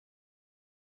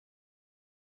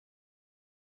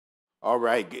All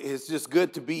right, it's just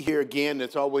good to be here again.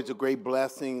 It's always a great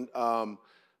blessing.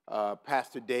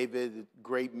 Pastor David,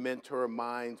 great mentor of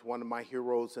mine, one of my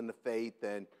heroes in the faith,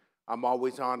 and I'm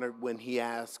always honored when he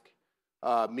asks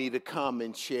me to come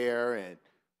and share. And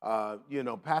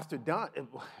Pastor Don,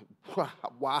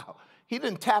 wow, he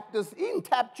didn't tap this. He didn't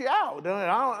tap you out.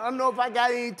 I don't know if I got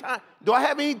any time. Do I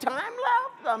have any time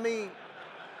left? I mean,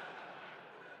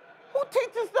 who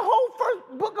teaches the whole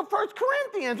first book of First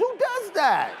Corinthians? Who does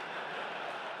that?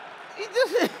 He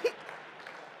just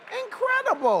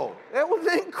incredible. It was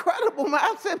incredible, man.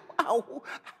 I said, wow,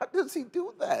 how does he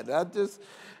do that?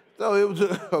 So it was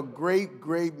a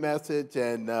great message,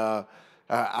 and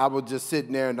I was just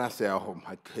sitting there, and I said, oh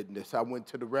my goodness. I went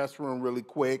to the restroom really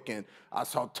quick, and I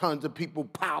saw tons of people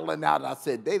piling out. I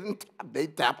said, they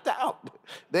tapped out.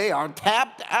 They are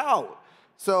tapped out.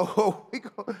 So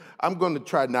I'm going to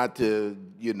try not to,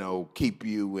 keep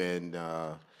you in.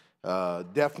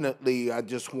 Definitely, I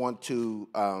just want to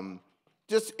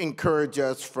just encourage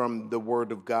us from the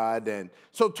Word of God. And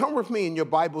so turn with me in your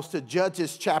Bibles to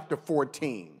Judges chapter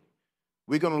 14.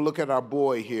 We're going to look at our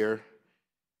boy here.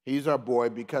 He's our boy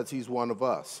because he's one of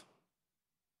us.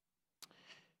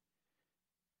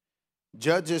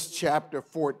 Judges chapter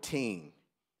 14.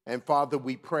 And Father,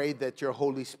 we pray that your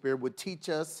Holy Spirit would teach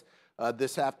us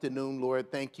this afternoon,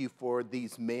 Lord. Thank you for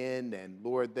these men. And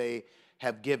Lord, they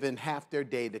have given half their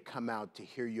day to come out to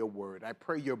hear your word. I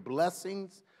pray your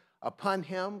blessings upon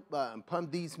him, upon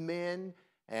these men,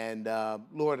 and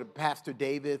Lord, Pastor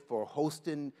David for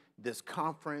hosting this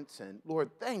conference. And Lord,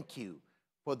 thank you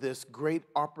for this great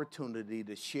opportunity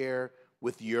to share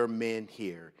with your men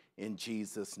here in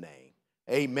Jesus' name.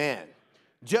 Amen.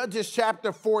 Judges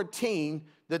chapter 14,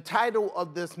 the title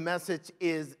of this message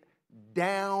is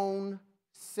Down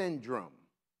Syndrome.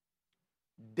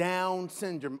 Down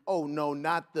syndrome. Oh, no,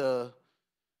 not the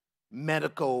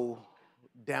medical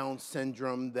Down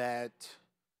syndrome that,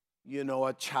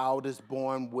 a child is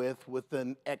born with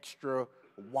an extra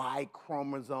Y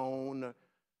chromosome.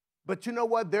 But you know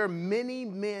what? There are many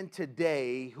men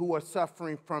today who are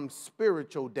suffering from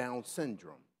spiritual Down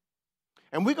syndrome.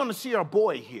 And we're going to see our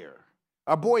boy here,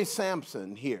 our boy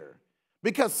Samson here,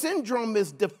 because syndrome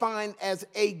is defined as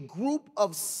a group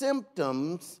of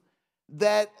symptoms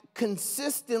that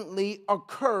consistently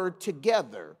occur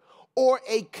together, or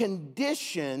a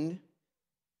condition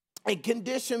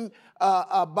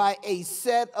by a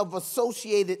set of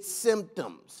associated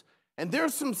symptoms. And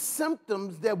there's some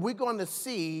symptoms that we're going to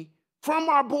see from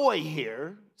our boy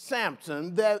here,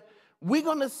 Samson, that we're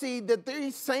going to see that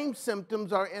these same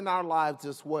symptoms are in our lives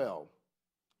as well.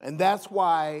 And that's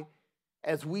why,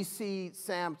 as we see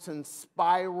Samson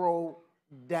spiral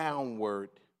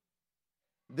downward,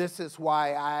 this is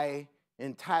why I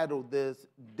entitled this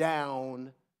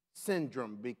Down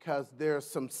Syndrome, because there are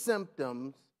some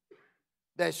symptoms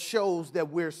that shows that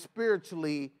we're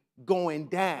spiritually going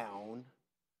down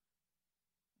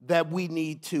that we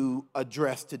need to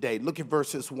address today. Look at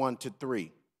verses 1 to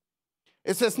 3.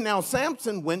 It says, now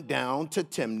Samson went down to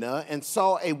Timnah and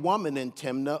saw a woman in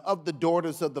Timnah of the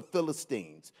daughters of the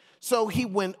Philistines. So he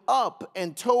went up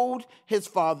and told his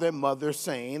father and mother,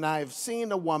 saying, I have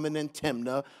seen a woman in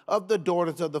Timnah of the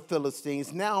daughters of the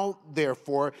Philistines. Now,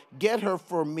 therefore, get her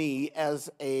for me as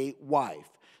a wife.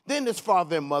 Then his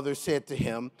father and mother said to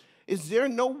him, is there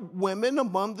no women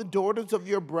among the daughters of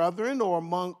your brethren or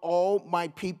among all my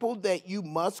people that you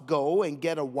must go and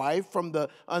get a wife from the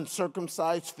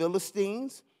uncircumcised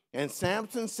Philistines? And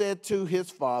Samson said to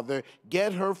his father,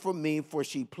 get her for me, for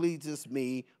she pleases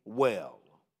me well.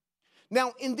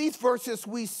 Now, in these verses,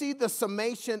 we see the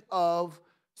summation of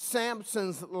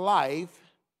Samson's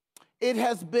life. It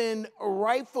has been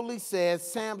rightfully said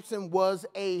Samson was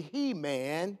a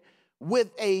he-man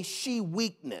with a she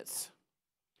weakness.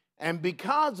 And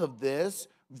because of this,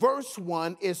 verse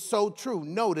 1 is so true.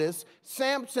 Notice,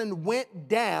 Samson went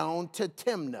down to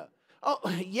Timnah. Oh,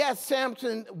 yes,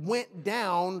 Samson went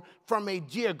down from a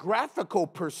geographical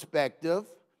perspective,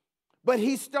 but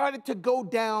he started to go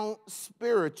down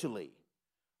spiritually.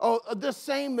 Oh, the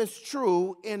same is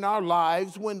true in our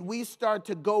lives. When we start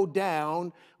to go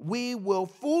down, we will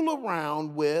fool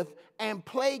around with and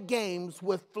play games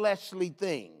with fleshly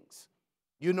things.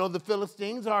 You know, the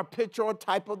Philistines are a picture or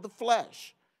type of the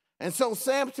flesh. And so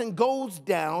Samson goes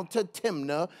down to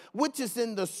Timnah, which is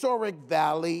in the Sorek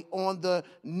Valley on the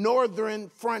northern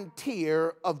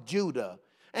frontier of Judah.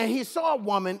 And he saw a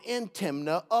woman in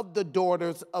Timnah of the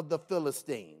daughters of the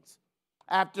Philistines.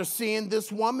 After seeing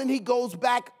this woman, he goes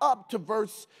back up to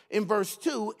verse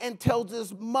 2 and tells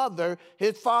his mother,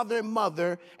 his father and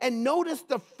mother, and notice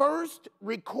the first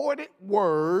recorded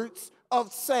words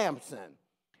of Samson.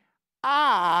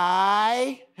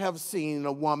 I have seen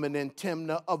a woman in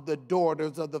Timnah of the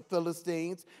daughters of the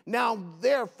Philistines. Now,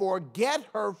 therefore, get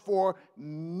her for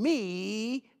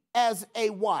me as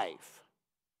a wife.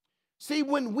 See,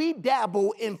 when we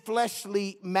dabble in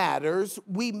fleshly matters,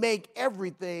 we make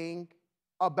everything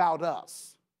about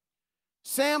us.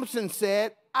 Samson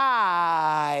said,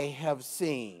 I have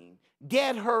seen.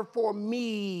 Get her for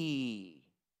me.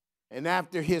 And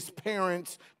after his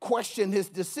parents questioned his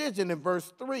decision in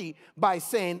verse 3 by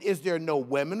saying, is there no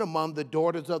women among the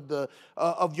daughters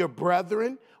of your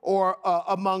brethren or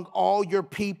among all your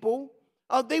people?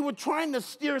 They were trying to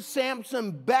steer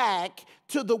Samson back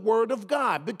to the word of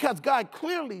God, because God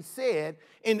clearly said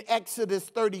in Exodus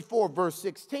 34, verse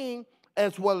 16,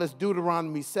 as well as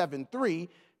Deuteronomy 7:3,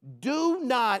 do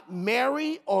not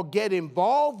marry or get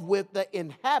involved with the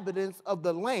inhabitants of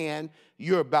the land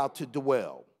you're about to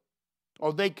dwell.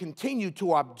 Or they continue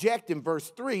to object in verse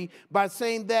 3 by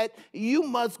saying that you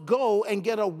must go and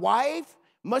get a wife.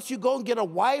 Must you go and get a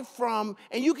wife from,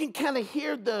 and you can kind of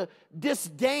hear the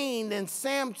disdain in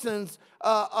Samson's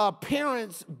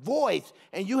parents' voice,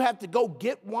 and you have to go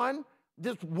get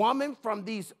this woman from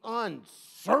these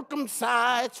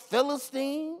uncircumcised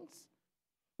Philistines?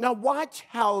 Now watch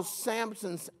how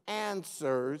Samson's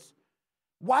answers,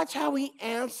 watch how he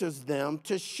answers them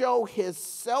to show his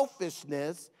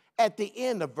selfishness at the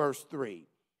end of verse 3.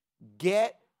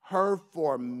 Get her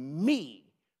for me,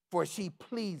 for she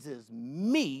pleases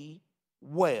me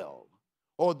well.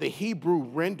 Or the Hebrew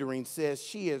rendering says,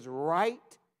 she is right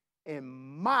in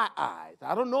my eyes.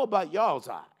 I don't know about y'all's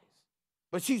eyes,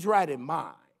 but she's right in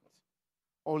mine.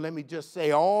 Or let me just say,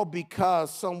 all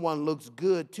because someone looks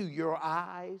good to your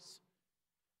eyes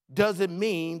doesn't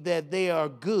mean that they are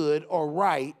good or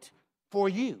right for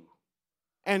you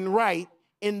and right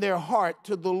in their heart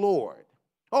to the Lord.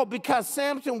 Oh, because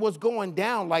Samson was going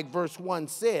down, like verse 1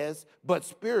 says, but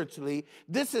spiritually,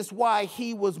 this is why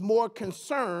he was more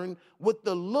concerned with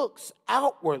the looks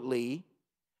outwardly,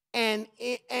 and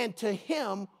to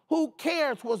him, who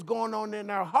cares what's going on in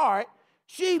her heart?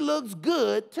 She looks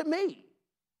good to me.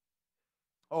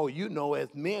 Oh, you know,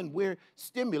 as men, we're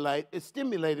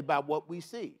stimulated by what we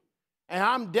see. And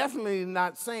I'm definitely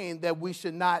not saying that we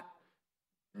should not,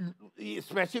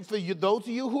 especially for you, those of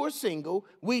you who are single,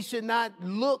 we should not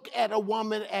look at a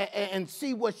woman and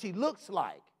see what she looks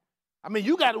like. I mean,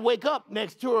 you got to wake up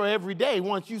next to her every day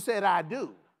once you said I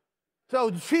do.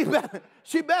 So she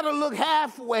better look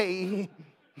halfway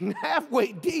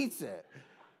decent.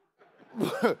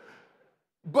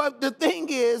 But the thing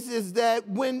is that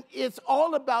when it's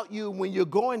all about you, when you're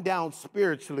going down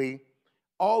spiritually,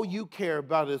 all you care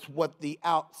about is what the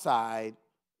outside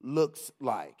looks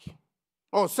like.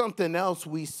 Or something else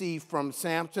we see from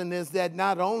Samson is that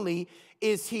not only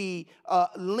is he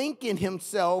linking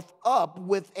himself up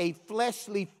with a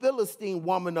fleshly Philistine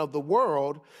woman of the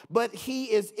world, but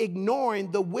he is ignoring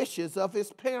the wishes of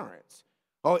his parents.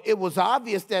 Oh, it was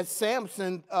obvious that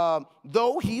Samson,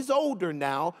 though he's older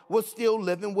now, was still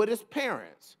living with his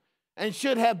parents and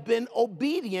should have been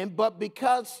obedient, but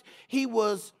because he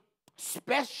was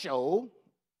special,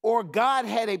 or God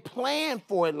had a plan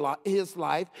for his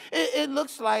life, it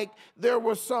looks like there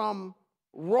was some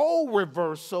role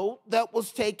reversal that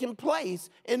was taking place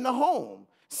in the home.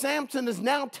 Samson is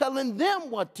now telling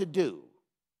them what to do.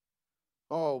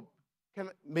 Oh,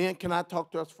 men, can I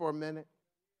talk to us for a minute?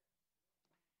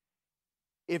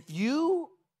 If you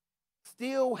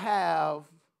still have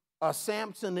a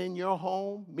Samson in your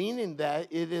home, meaning that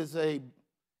it is a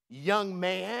young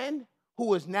man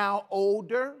who is now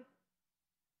older,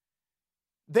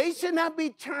 they should not be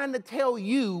trying to tell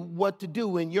you what to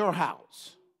do in your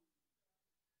house.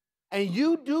 And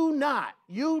you do not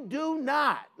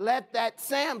let that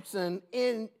Samson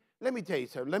in. Let me tell you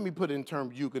something. Let me put it in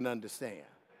terms you can understand.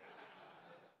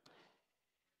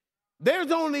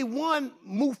 There's only one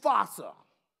Mufasa.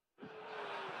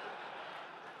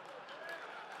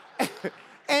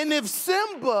 And if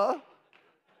Simba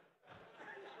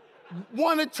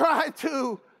want to try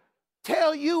to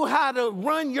tell you how to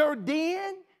run your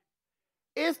den,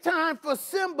 it's time for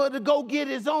Simba to go get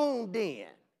his own den.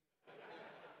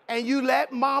 And you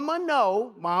let Mama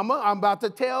know, Mama, I'm about to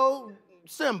tell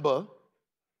Simba,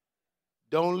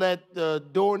 don't let the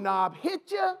doorknob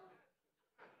hit you,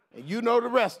 and you know the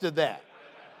rest of that.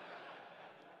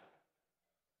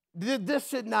 This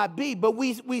should not be, but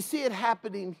we see it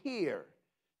happening here.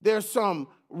 There's some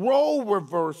role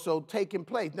reversal taking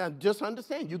place. Now, just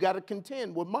understand, you got to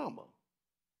contend with Mama.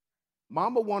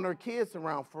 Mama wants her kids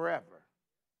around forever.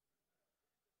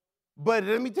 But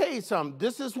let me tell you something.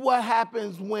 This is what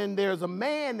happens when there's a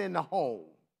man in the home.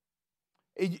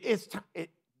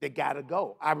 They got to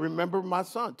go. I remember my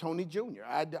son, Tony Jr.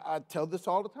 I tell this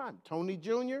all the time. Tony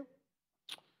Jr.,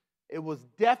 it was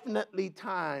definitely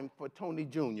time for Tony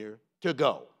Jr. to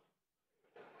go.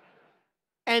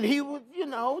 And he was,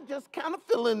 just kind of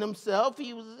feeling himself.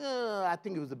 He was, I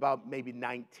think he was about maybe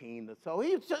 19 or so.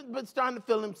 He was just starting to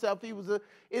feel himself. He was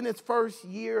in his first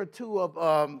year or two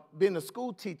of being a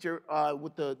school teacher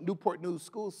with the Newport News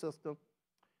school system.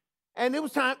 And it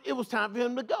was time for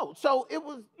him to go. So it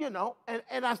was, and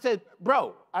I said,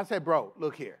 bro,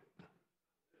 look here.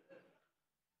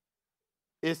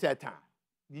 It's that time.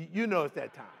 You know it's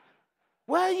that time.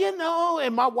 Well,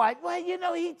 and my wife, he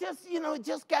just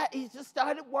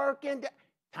started working.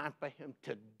 Time for him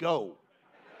to go.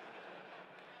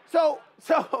 So,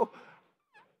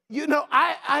 he said,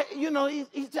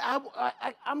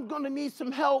 I'm going to need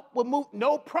some help with move.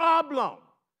 No problem.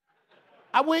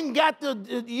 I went and got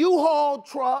the U-Haul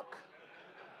truck.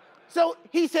 So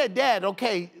he said, Dad,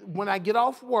 okay, when I get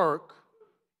off work,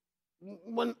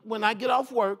 we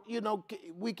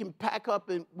can pack up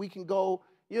and we can go,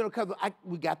 because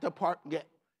we got the apartment.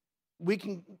 We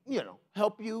can,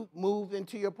 help you move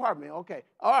into your apartment. Okay,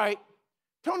 all right.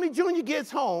 Tony Jr.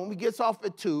 gets home. He gets off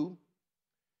at 2.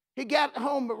 He got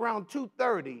home around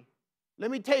 2:30. Let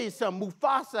me tell you something.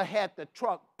 Mufasa had the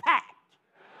truck packed.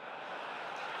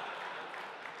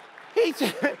 He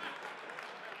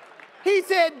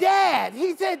said, Dad,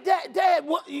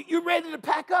 what, you ready to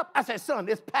pack up? I said, son,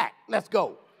 it's packed. Let's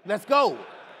go.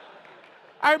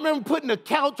 I remember putting the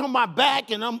couch on my back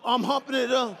and I'm humping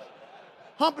it up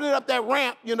that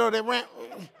ramp, that ramp.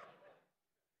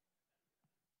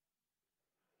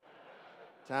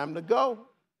 Time to go.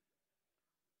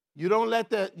 You don't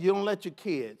let your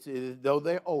kids, though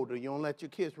they're older, you don't let your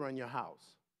kids run your house.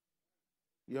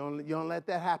 You don't let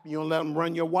that happen. You don't let them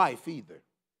run your wife either.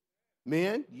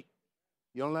 Men, you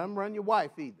don't let them run your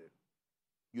wife either.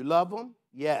 You love them?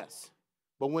 Yes.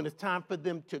 But when it's time for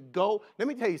them to go, let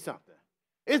me tell you something.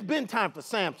 It's been time for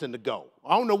Samson to go.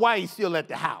 I don't know why he's still at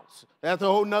the house. That's a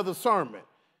whole nother sermon.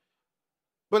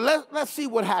 But let's see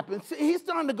what happens. He's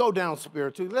starting to go down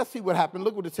spiritually. Let's see what happened.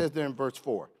 Look what it says there in verse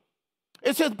 4.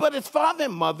 It says, but his father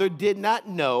and mother did not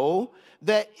know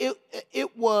that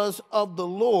it was of the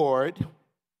Lord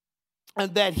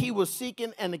and that he was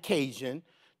seeking an occasion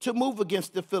to move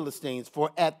against the Philistines, for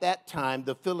at that time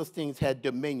the Philistines had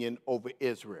dominion over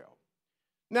Israel.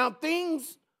 Now,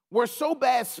 things were so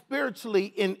bad spiritually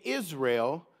in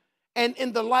Israel and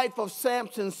in the life of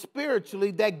Samson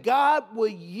spiritually that God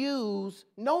would use,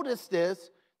 notice this,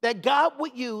 that God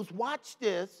would use, watch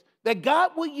this, that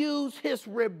God would use his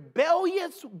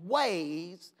rebellious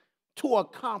ways to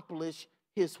accomplish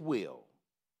his will.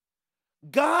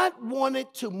 God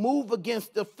wanted to move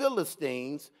against the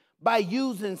Philistines by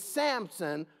using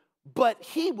Samson, but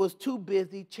he was too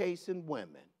busy chasing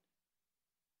women.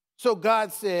 So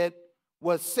God said,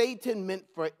 what Satan meant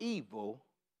for evil,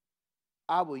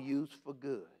 I will use for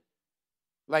good.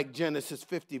 Like Genesis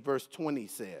 50, verse 20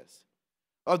 says.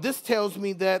 This tells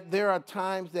me that there are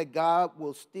times that God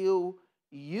will still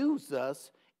use us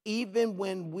even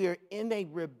when we're in a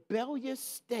rebellious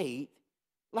state,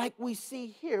 like we see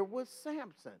here with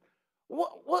Samson.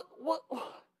 What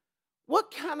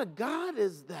kind of God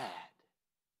is that?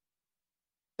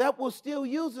 That will still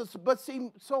use us. But see,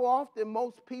 so often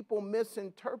most people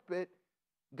misinterpret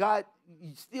God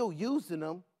still using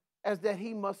them as that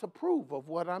he must approve of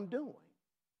what I'm doing.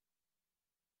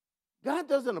 God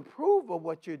doesn't approve of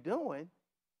what you're doing.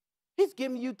 He's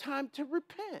giving you time to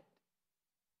repent.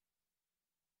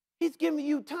 He's giving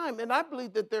you time. And I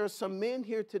believe that there are some men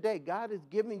here today. God is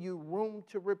giving you room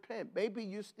to repent. Maybe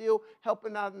you're still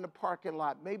helping out in the parking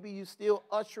lot. Maybe you're still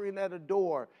ushering at a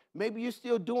door. Maybe you're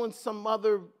still doing some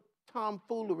other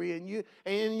tomfoolery. And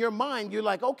in your mind, you're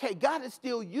like, okay, God is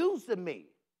still using me.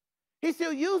 He's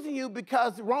still using you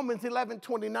because Romans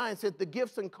 11:29 says the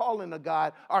gifts and calling of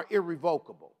God are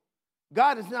irrevocable.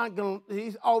 God is not going to,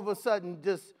 he's all of a sudden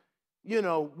just,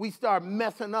 we start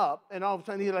messing up. And all of a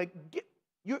sudden he's like,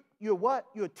 you're what?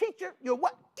 You're a teacher? You're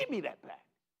what? Give me that back.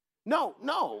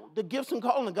 No, the gifts and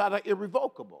calling of God are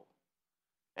irrevocable.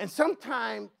 And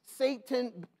sometimes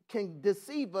Satan can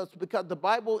deceive us because the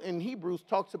Bible in Hebrews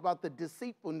talks about the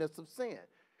deceitfulness of sin.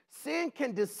 Sin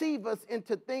can deceive us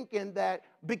into thinking that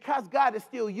because God is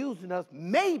still using us,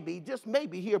 maybe, just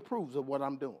maybe, he approves of what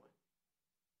I'm doing.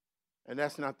 And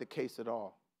that's not the case at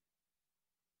all.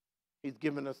 He's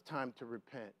given us time to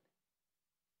repent.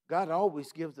 God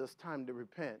always gives us time to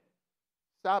repent.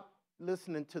 Stop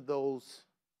listening to those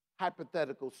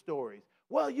hypothetical stories.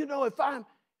 Well, if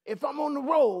I'm on the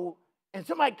road and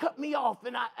somebody cut me off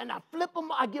and I flip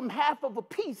them, I give them half of a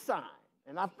peace sign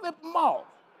and I flip them off.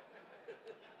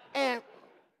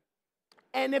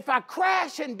 And if I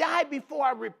crash and die before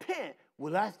I repent,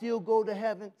 will I still go to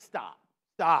heaven? Stop.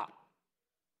 Stop.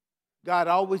 God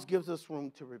always gives us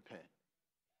room to repent.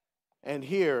 And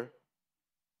here,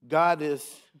 God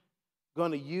is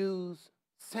going to use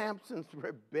Samson's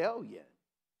rebellion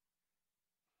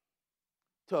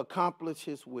to accomplish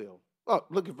his will. Oh,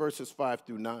 look at verses 5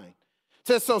 through 9. It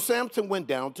says, so Samson went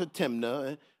down to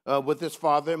Timnah with his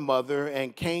father and mother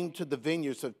and came to the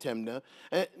vineyards of Timnah.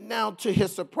 Now, to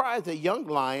his surprise, a young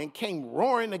lion came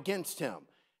roaring against him.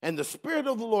 And the Spirit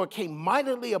of the Lord came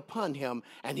mightily upon him,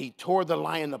 and he tore the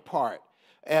lion apart,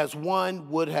 as one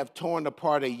would have torn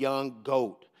apart a young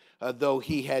goat, though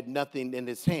he had nothing in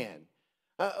his hand.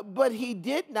 But he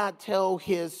did not tell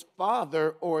his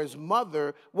father or his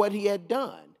mother what he had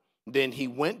done. Then he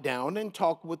went down and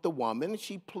talked with the woman, and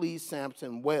she pleased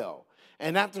Samson well.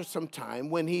 And after some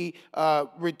time, when he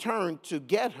returned to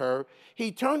get her,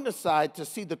 he turned aside to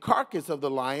see the carcass of the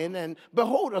lion, and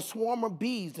behold, a swarm of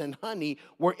bees and honey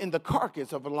were in the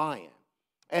carcass of a lion.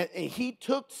 And he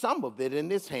took some of it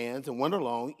in his hands and went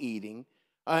along eating.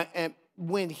 And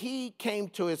when he came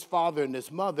to his father and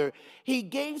his mother, he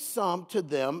gave some to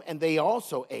them, and they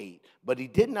also ate. But he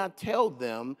did not tell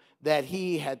them that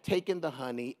he had taken the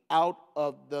honey out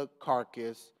of the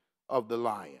carcass of the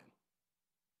lion.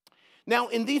 Now,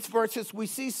 in these verses, we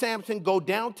see Samson go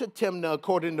down to Timnah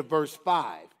according to verse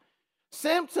 5.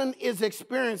 Samson is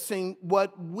experiencing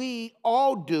what we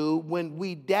all do when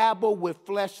we dabble with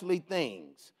fleshly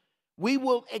things. We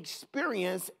will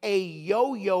experience a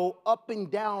yo-yo up and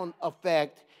down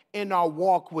effect in our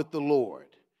walk with the Lord.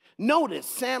 Notice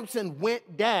Samson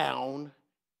went down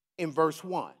in verse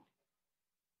 1.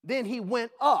 Then he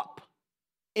went up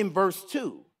in verse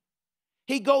 2.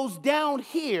 He goes down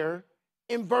here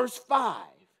in verse 5.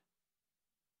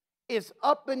 It's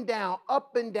up and down,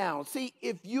 up and down. See,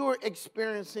 if you're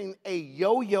experiencing a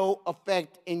yo-yo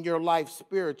effect in your life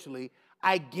spiritually,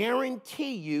 I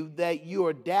guarantee you that you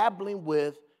are dabbling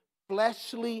with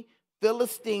fleshly,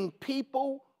 Philistine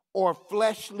people or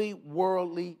fleshly,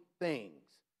 worldly things.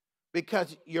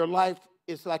 Because your life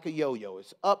is like a yo-yo.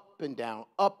 It's up and down,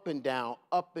 up and down,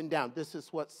 up and down. This is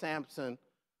what Samson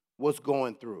was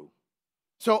going through.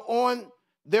 So on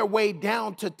their way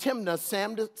down to Timnah,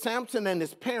 Samson and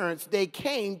his parents, they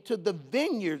came to the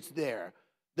vineyards there,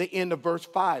 the end of verse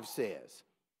 5 says.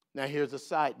 Now here's a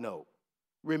side note.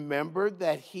 Remember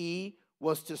that he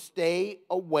was to stay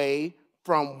away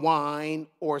from wine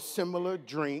or similar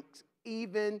drinks,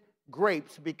 even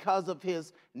grapes, because of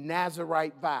his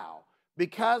Nazirite vow.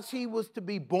 Because he was to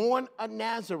be born a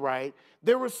Nazirite,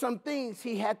 there were some things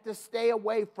he had to stay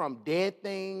away from. Dead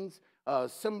things,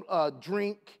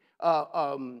 drink,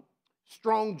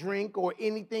 strong drink, or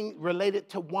anything related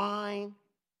to wine.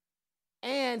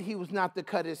 And he was not to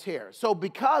cut his hair. So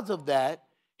because of that,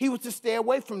 he was to stay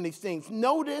away from these things.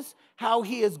 Notice how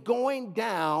he is going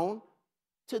down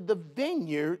to the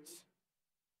vineyards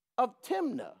of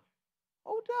Timnah.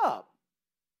 Hold up.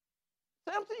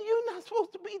 Samson, you're not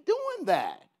supposed to be doing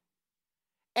that.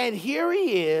 And here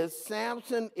he is.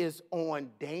 Samson is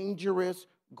on dangerous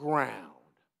ground.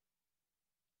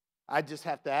 I just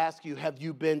have to ask you, have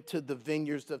you been to the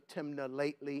vineyards of Timnah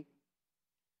lately?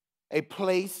 A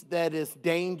place that is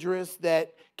dangerous,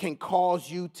 that can cause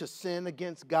you to sin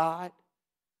against God.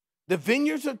 The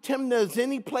vineyards of Timnah is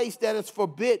any place that is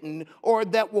forbidden or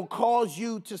that will cause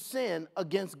you to sin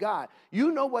against God.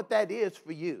 You know what that is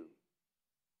for you.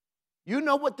 You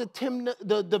know what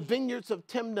the vineyards of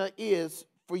Timnah is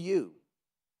for you.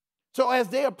 So as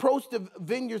they approached the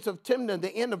vineyards of Timnah,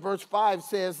 the end of verse 5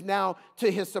 says, now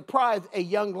to his surprise, a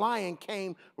young lion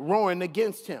came roaring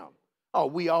against him. Oh,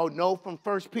 we all know from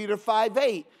 1 Peter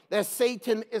 5:8 that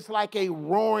Satan is like a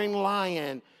roaring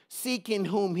lion seeking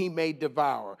whom he may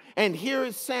devour. And here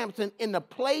is Samson in a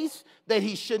place that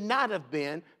he should not have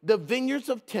been, the vineyards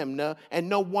of Timnah, and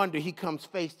no wonder he comes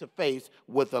face to face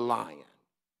with a lion.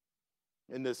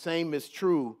 And the same is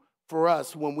true for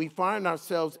us when we find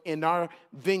ourselves in our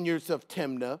vineyards of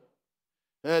Timnah,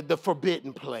 the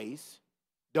forbidden place.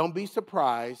 Don't be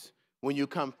surprised when you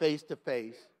come face to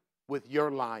face with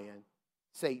your lion,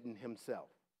 Satan himself.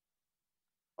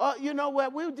 You know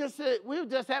what? We were just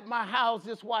at my house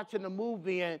just watching a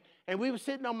movie, and we were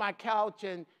sitting on my couch,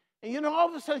 and you know, all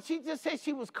of a sudden she just said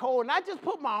she was cold, and I just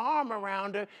put my arm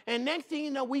around her, and next thing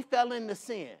you know, we fell into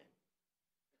sin.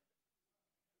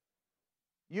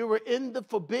 You were in the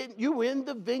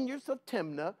vineyards of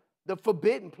Timnah, the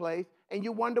forbidden place, and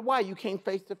you wonder why you came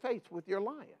face to face with your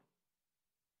lion.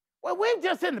 Well, we're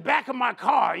just in the back of my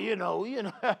car, you know,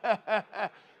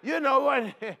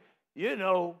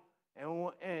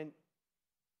 and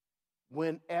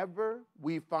Whenever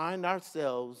we find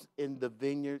ourselves in the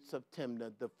vineyards of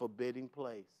Timnah, the forbidding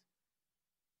place,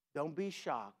 don't be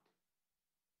shocked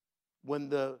when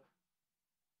the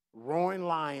roaring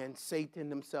lion, Satan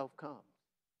himself, comes,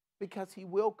 because he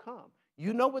will come.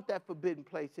 You know what that forbidden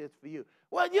place is for you.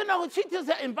 Well, she just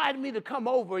invited me to come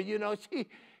over.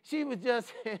 She was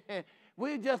just,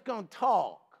 we were just going to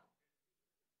talk.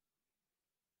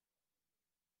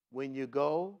 When you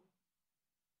go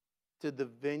to the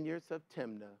vineyards of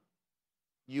Timnah,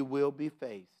 you will be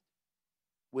faced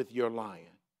with your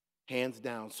lion, hands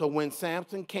down. So when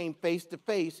Samson came face to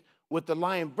face with the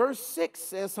lion, verse 6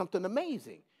 says something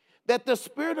amazing, that the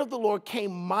Spirit of the Lord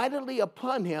came mightily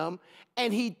upon him,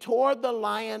 and he tore the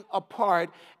lion apart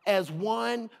as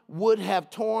one would have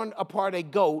torn apart a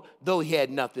goat, though he had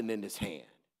nothing in his hand.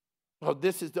 Well,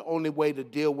 this is the only way to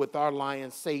deal with our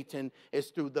lion, Satan, is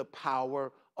through the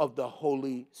power of the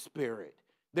Holy Spirit.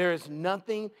 There is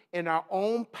nothing in our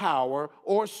own power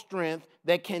or strength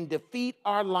that can defeat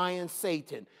our lion,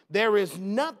 Satan. There is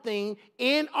nothing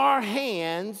in our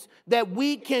hands that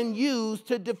we can use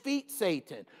to defeat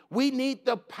Satan. We need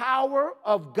the power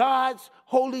of God's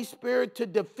Holy Spirit to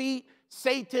defeat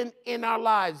Satan in our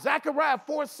lives. Zechariah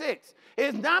 4:6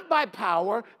 is not by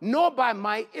power nor by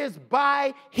might, it's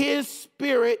by his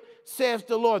Spirit, says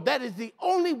the Lord. That is the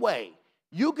only way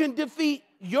you can defeat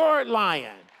your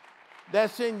lion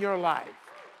that's in your life.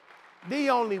 The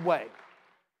only way.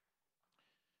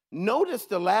 Notice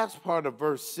the last part of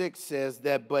verse 6 says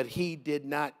that, but he did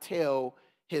not tell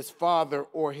his father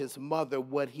or his mother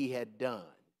what he had done.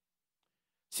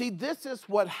 See, this is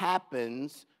what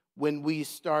happens when we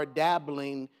start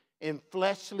dabbling in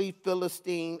fleshly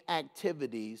Philistine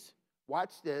activities.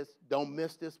 Watch this. Don't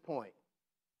miss this point.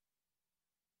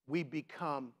 We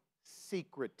become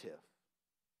secretive.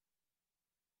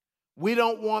 We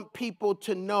don't want people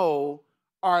to know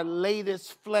our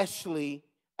latest fleshly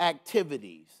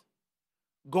activities.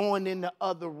 Going in the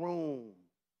other room,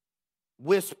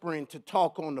 whispering to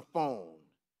talk on the phone,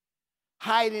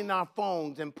 hiding our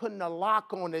phones and putting a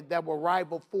lock on it that will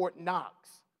rival Fort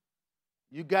Knox.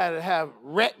 You got to have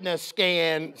retina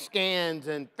scans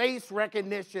and face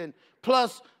recognition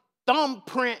plus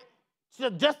thumbprint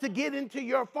just to get into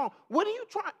your phone. What are you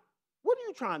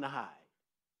trying to hide?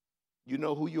 You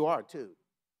know who you are, too.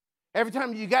 Every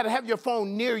time you got to have your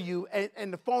phone near you,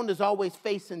 and the phone is always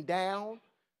facing down,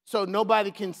 so nobody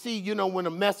can see, when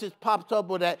a message pops up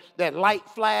or that light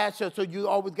flash, so you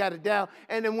always got it down.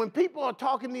 And then when people are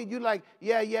talking to you, you're like,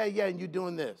 yeah, and you're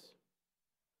doing this.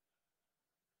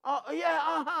 Oh,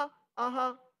 yeah,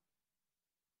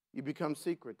 You become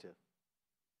secretive.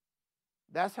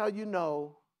 That's how you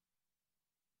know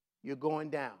you're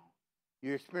going down.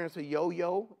 You experience a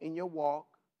yo-yo in your walk.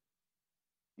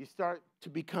 You start to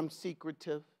become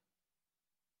secretive.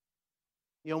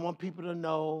 You don't want people to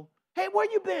know, hey, where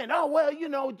you been? Oh, well,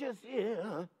 just,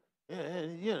 I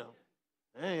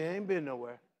ain't been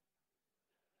nowhere.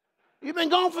 You've been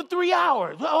gone for 3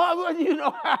 hours. Well, I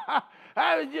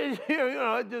was just,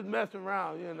 just messing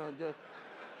around, just.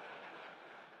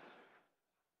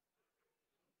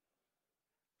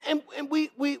 And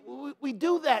we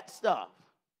do that stuff.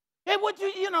 Hey,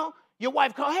 your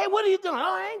wife called, hey, what are you doing? Oh,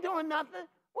 I ain't doing nothing.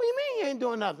 What do you mean you ain't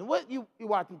doing nothing? What, you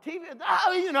watching TV?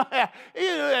 Oh,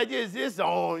 it's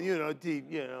on,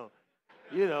 TV,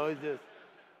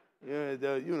 it's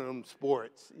just,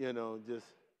 sports, just.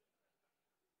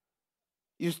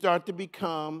 You start to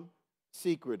become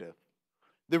secretive.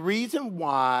 The reason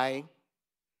why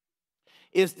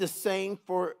is the same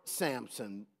for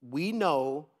Samson. We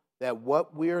know that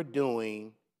what we're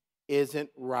doing isn't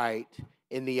right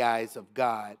in the eyes of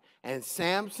God. And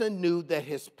Samson knew that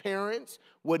his parents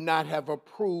would not have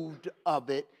approved of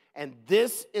it. And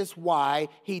this is why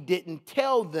he didn't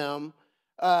tell them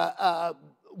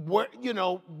what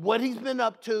he's been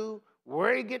up to,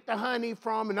 where he get the honey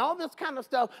from, and all this kind of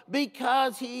stuff,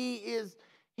 because he's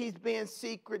being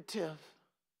secretive.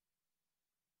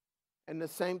 And the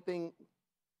same thing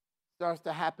starts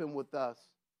to happen with us.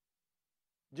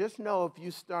 Just know if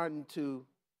you're starting to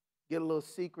get a little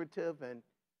secretive and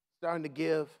starting to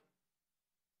give,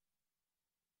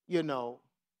 do you know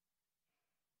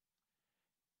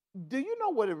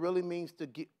what it really means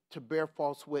to bear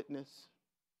false witness?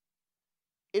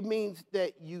 It means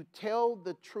that you tell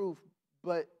the truth,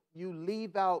 but you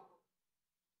leave out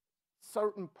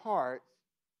certain parts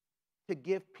to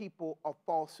give people a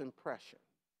false impression.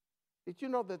 Did you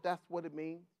know that that's what it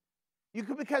means?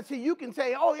 Because you can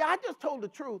say, oh, yeah, I just told the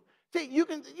truth. See, you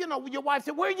can, your wife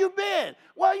said, where you been?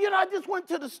 Well, I just went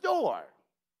to the store.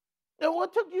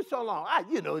 What took you so long?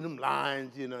 Them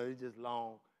lines, it's just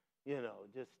long,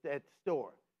 just at the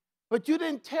store. But you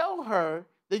didn't tell her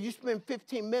that you spent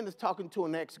 15 minutes talking to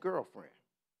an ex-girlfriend.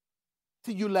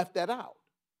 See, you left that out.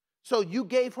 So you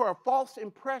gave her a false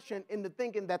impression into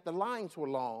thinking that the lines were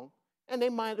long, and they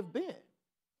might have been.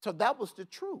 So that was the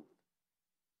truth.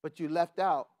 But you left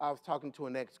out, I was talking to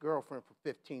an ex-girlfriend for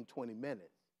 15, 20 minutes.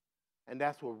 And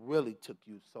that's what really took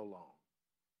you so long.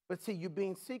 But see, you're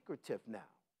being secretive now.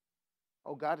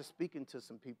 Oh, God is speaking to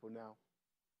some people now.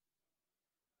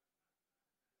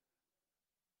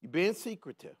 You're being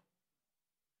secretive.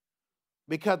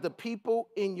 Because the people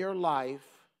in your life,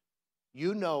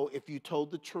 you know, if you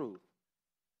told the truth,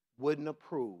 wouldn't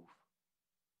approve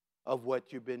of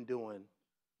what you've been doing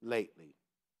lately.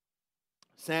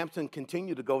 Samson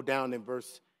continued to go down in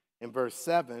verse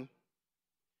 7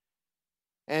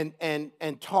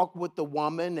 and talk with the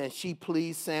woman, and she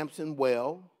pleased Samson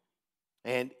well.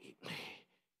 And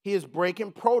he is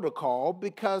breaking protocol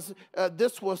because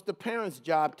this was the parents'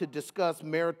 job to discuss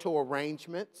marital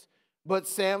arrangements. But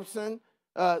Samson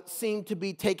seemed to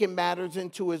be taking matters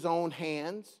into his own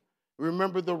hands.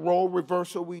 Remember the role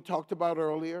reversal we talked about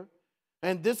earlier?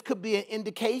 And this could be an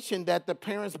indication that the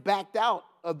parents backed out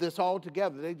of this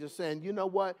altogether. They just saying, you know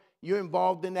what? You're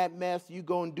involved in that mess. You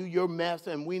go and do your mess,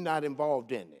 and we're not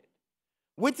involved in it.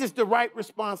 Which is the right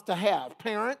response to have?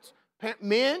 Parents,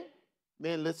 men,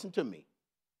 listen to me.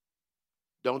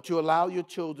 Don't you allow your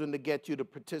children to get you to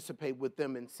participate with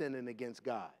them in sinning against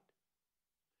God.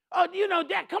 Oh, you know,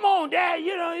 Dad, come on, Dad.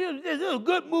 You know, this is a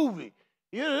good movie.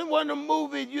 You know, one of the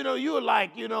movies, you know, you were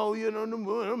like,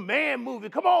 the man movie.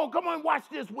 Come on, watch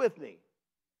this with me.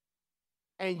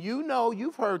 And you know,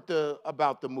 you've heard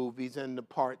about the movies and the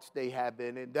parts they have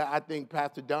in it. I think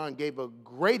Pastor Don gave a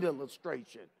great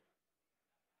illustration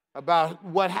about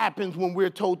what happens when we're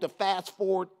told to fast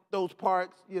forward those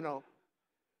parts, you know.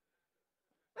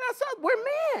 That's us.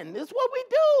 We're men. It's what we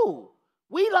do.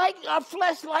 Our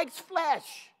flesh likes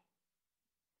flesh.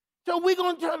 So we're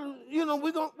going to tell, you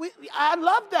know, I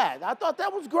love that. I thought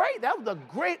that was great. That was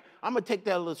I'm going to take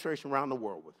that illustration around the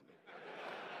world with me.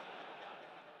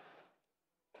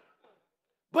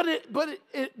 But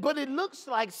it looks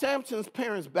like Samson's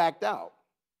parents backed out.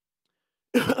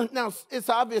 Now, it's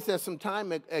obvious that some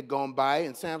time had gone by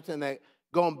and Samson had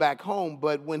gone back home,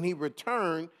 but when he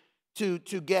returned to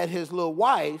get his little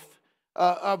wife,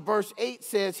 verse 8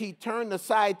 says he turned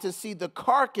aside to see the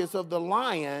carcass of the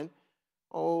lion.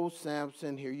 Oh,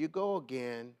 Samson, here you go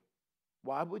again.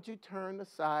 Why would you turn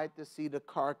aside to see the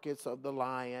carcass of the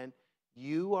lion?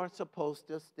 You are supposed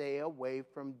to stay away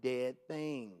from dead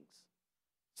things.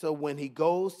 So when he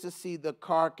goes to see the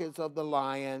carcass of the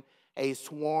lion, a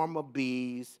swarm of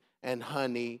bees and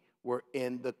honey were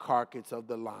in the carcass of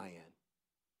the lion.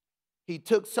 He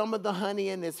took some of the honey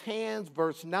in his hands,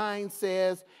 verse 9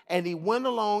 says, and he went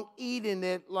along eating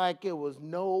it like it was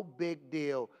no big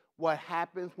deal. What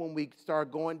happens when we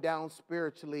start going down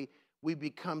spiritually, we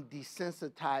become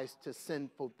desensitized to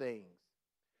sinful things.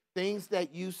 Things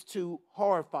that used to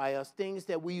horrify us, things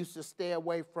that we used to stay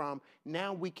away from.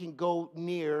 Now we can go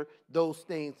near those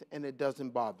things and it doesn't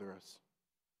bother us.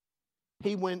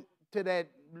 He went to that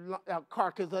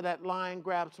carcass of that lion,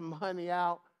 grabbed some honey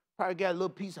out, probably got a little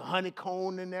piece of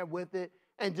honeycomb in there with it,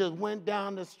 and just went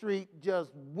down the street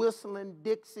just whistling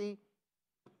Dixie,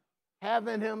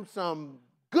 having him some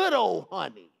good old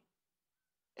honey.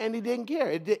 And he didn't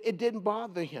care. It didn't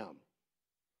bother him.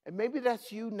 And maybe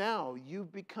that's you now.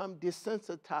 You've become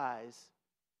desensitized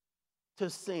to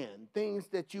sin, things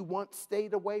that you once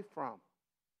stayed away from.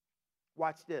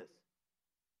 Watch this.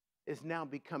 It's now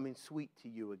becoming sweet to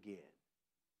you again.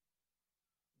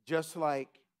 Just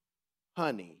like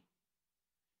honey.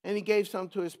 And he gave some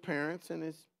to his parents, and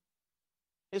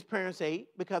his parents ate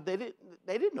because they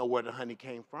didn't know where the honey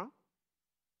came from.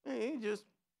 And they just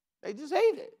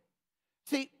ate it.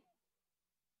 See,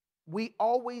 we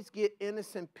always get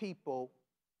innocent people.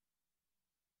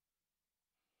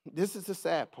 This is the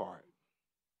sad part.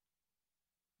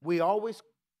 We always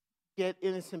get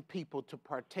innocent people to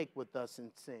partake with us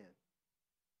in sin.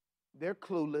 They're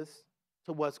clueless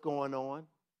to what's going on,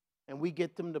 and we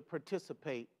get them to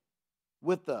participate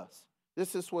with us.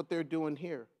 This is what they're doing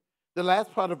here. The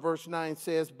last part of verse 9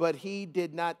 says, but he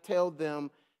did not tell them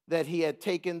that he had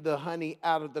taken the honey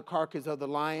out of the carcass of the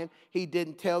lion. He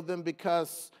didn't tell them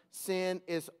because sin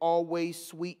is always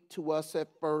sweet to us at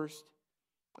first,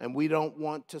 and we don't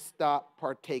want to stop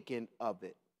partaking of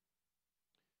it.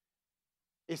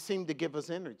 It seemed to give us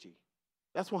energy.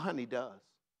 That's what honey does.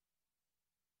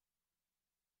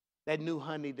 That new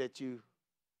honey that you've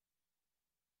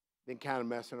been kind of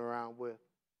messing around with,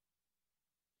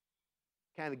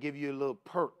 kind of give you a little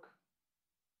perk,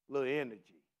 a little energy.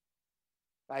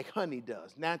 Like honey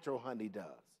does, natural honey does.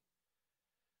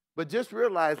 But just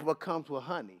realize what comes with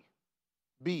honey,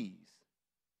 bees.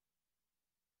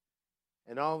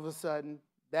 And all of a sudden,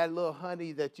 that little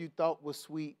honey that you thought was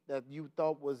sweet, that you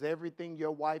thought was everything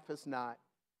your wife is not,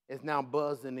 is now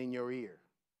buzzing in your ear.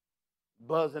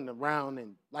 Buzzing around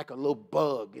and like a little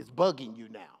bug. It's bugging you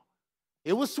now.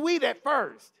 It was sweet at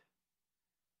first,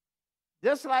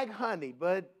 just like honey,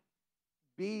 but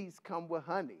bees come with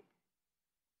honey.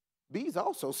 Bees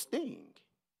also sting.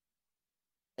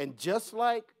 And just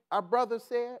like our brother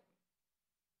said,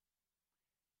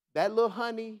 that little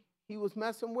honey he was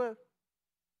messing with,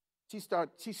 she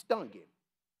stung him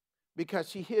because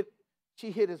she hit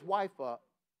his wife up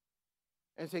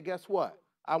and said, guess what?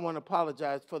 I want to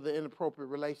apologize for the inappropriate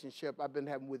relationship I've been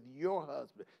having with your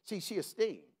husband. See, she a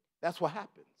sting. That's what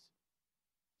happens.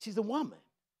 She's a woman.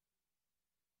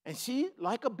 And she,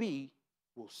 like a bee,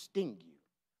 will sting you.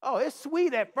 Oh, it's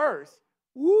sweet at first.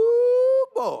 Woo,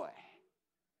 boy.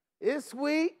 It's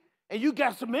sweet, and you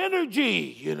got some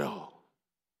energy, you know.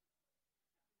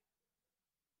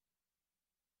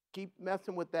 Keep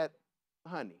messing with that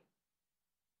honey.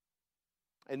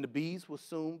 And the bees will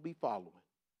soon be following.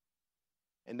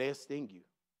 And they'll sting you.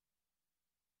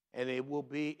 And it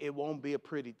won't be a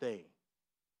pretty thing.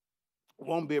 It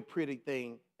won't be a pretty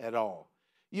thing at all.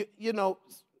 You know,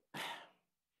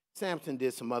 Samson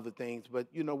did some other things, but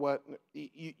you know what?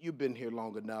 You've been here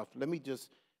long enough. Let me just,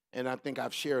 and I think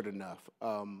I've shared enough.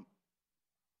 I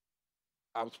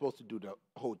was supposed to do the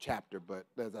whole chapter, but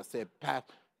as I said,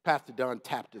 Pastor Don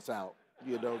tapped us out,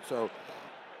 you know, so.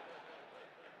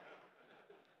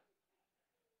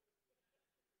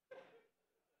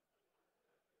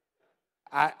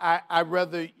 I'd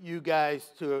rather you guys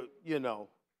to, you know,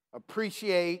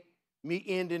 appreciate me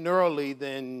ending early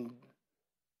than,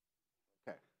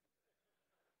 okay.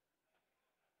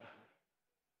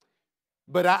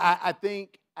 But I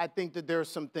think that there are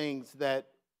some things that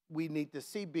we need to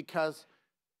see because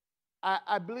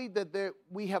I believe that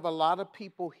we have a lot of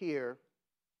people here,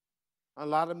 a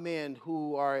lot of men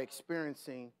who are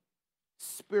experiencing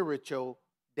spiritual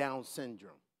Down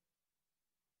syndrome.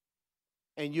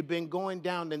 And you've been going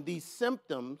down in these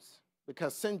symptoms,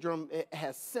 because syndrome, it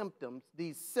has symptoms,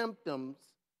 these symptoms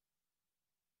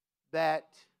that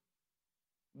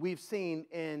we've seen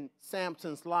in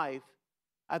Samson's life,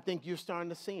 I think you're starting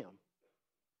to see them.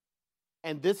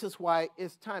 And this is why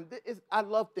it's time. I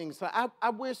love things. So I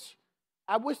wish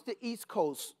the East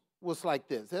Coast was like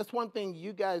this. That's one thing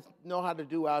you guys know how to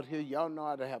do out here. Y'all know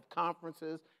how to have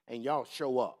conferences, and y'all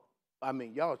show up. I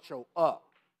mean, y'all show up.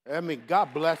 I mean,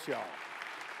 God bless y'all.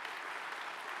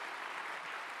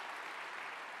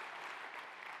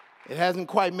 It hasn't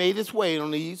quite made its way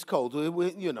on the East Coast. We'll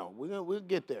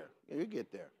get there. We'll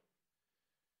get there.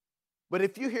 But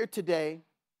if you're here today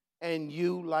and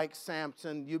you, like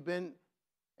Samson, you've been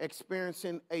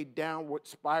experiencing a downward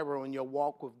spiral in your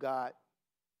walk with God,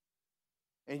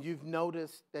 and you've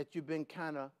noticed that you've been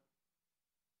kind of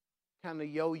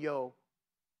yo-yo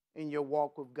in your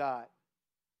walk with God,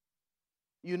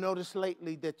 you notice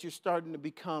lately that you're starting to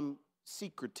become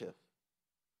secretive.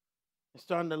 You're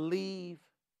starting to leave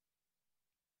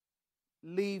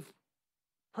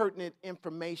pertinent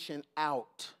information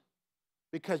out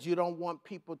because you don't want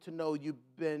people to know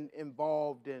you've been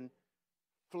involved in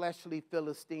fleshly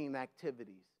Philistine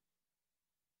activities.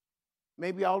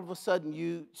 Maybe all of a sudden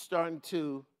you starting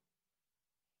to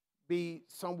be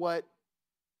somewhat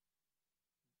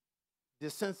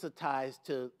desensitized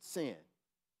to sin.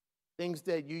 Things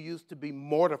that you used to be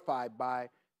mortified by,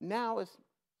 now it's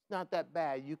not that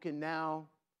bad. You can now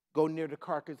go near the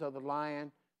carcass of the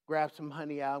lion, grab some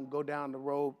honey out and go down the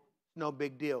road. No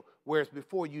big deal. Whereas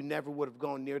before you never would have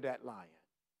gone near that lion.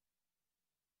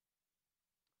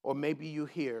 Or maybe you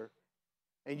hear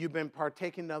and you've been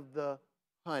partaking of the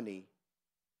honey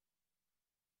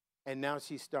and now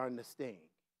she's starting to sting.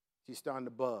 She's starting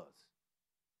to buzz.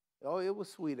 Oh, it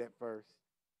was sweet at first.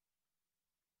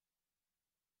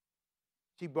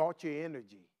 She brought you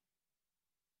energy.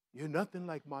 You're nothing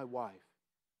like my wife.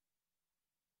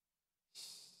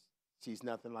 She's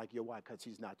nothing like your wife because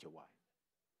she's not your wife.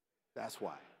 That's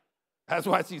why. That's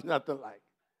why she's nothing like.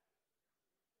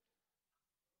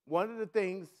 One of the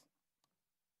things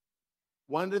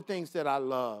that I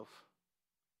love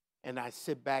and I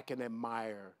sit back and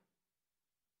admire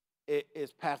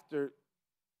is Pastor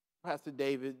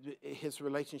David, his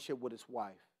relationship with his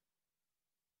wife.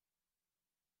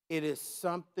 It is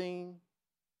something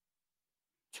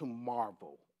to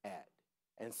marvel at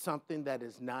and something that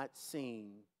is not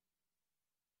seen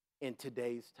in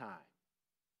today's time.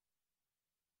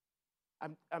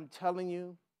 I'm telling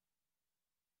you,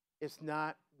 it's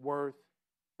not worth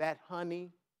that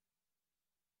honey.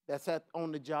 that's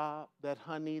on the job, that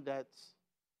honey that's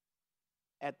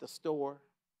at the store,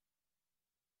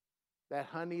 that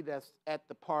honey that's at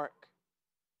the park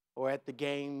or at the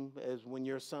game as when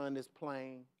your son is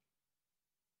playing.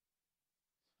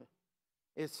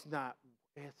 It's not,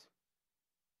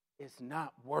 it's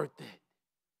not worth it.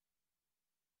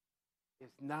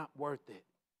 It's not worth it.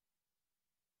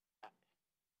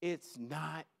 It's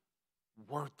not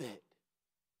worth it.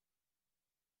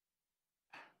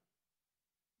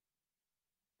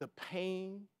 The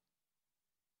pain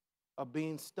of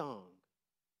being stung,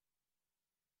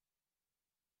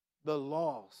 the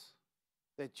loss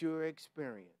that you're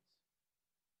experiencing,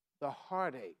 the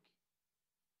heartache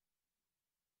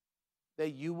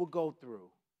that you will go through,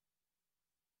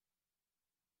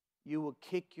 you will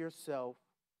kick yourself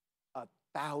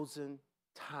 1,000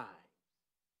 times.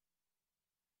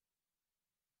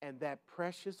 And that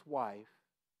precious wife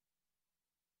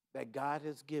that God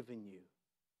has given you,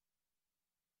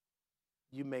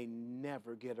 you may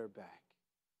never get her back.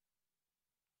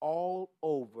 All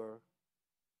over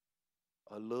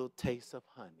a little taste of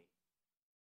honey.